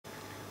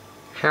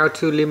How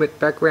to limit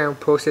background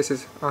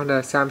processes on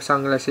the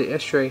Samsung Galaxy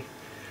S3.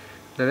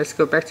 Now let's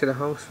go back to the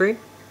home screen.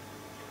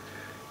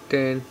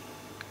 Then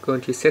go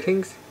into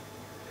settings.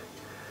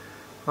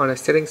 On the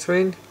settings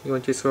screen, you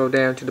want to scroll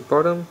down to the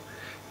bottom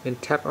and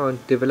tap on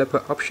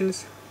developer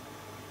options.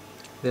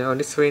 Now on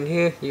this screen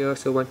here, you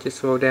also want to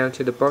scroll down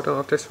to the bottom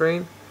of the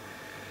screen.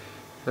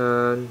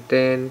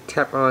 Then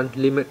tap on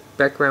limit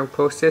background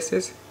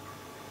processes.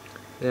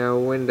 Now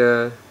when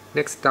the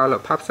next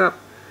dialog pops up,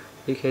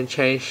 you can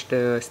change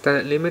the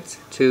standard limits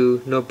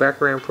to no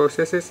background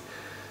processes,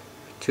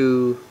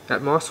 to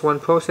at most 1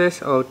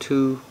 process or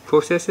 2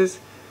 processes,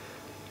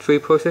 3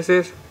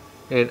 processes,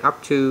 and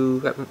up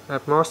to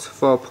at most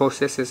 4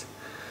 processes.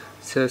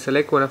 So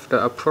select one of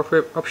the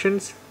appropriate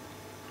options.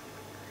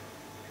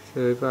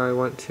 So if I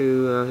want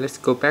to, let's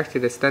go back to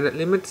the standard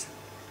limits.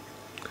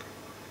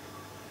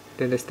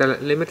 Then the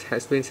standard limit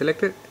has been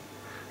selected.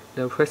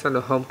 Now press on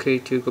the home key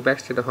to go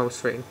back to the home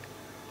screen.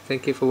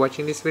 Thank you for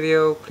watching this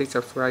video. Please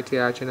subscribe to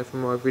our channel for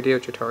more video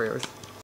tutorials.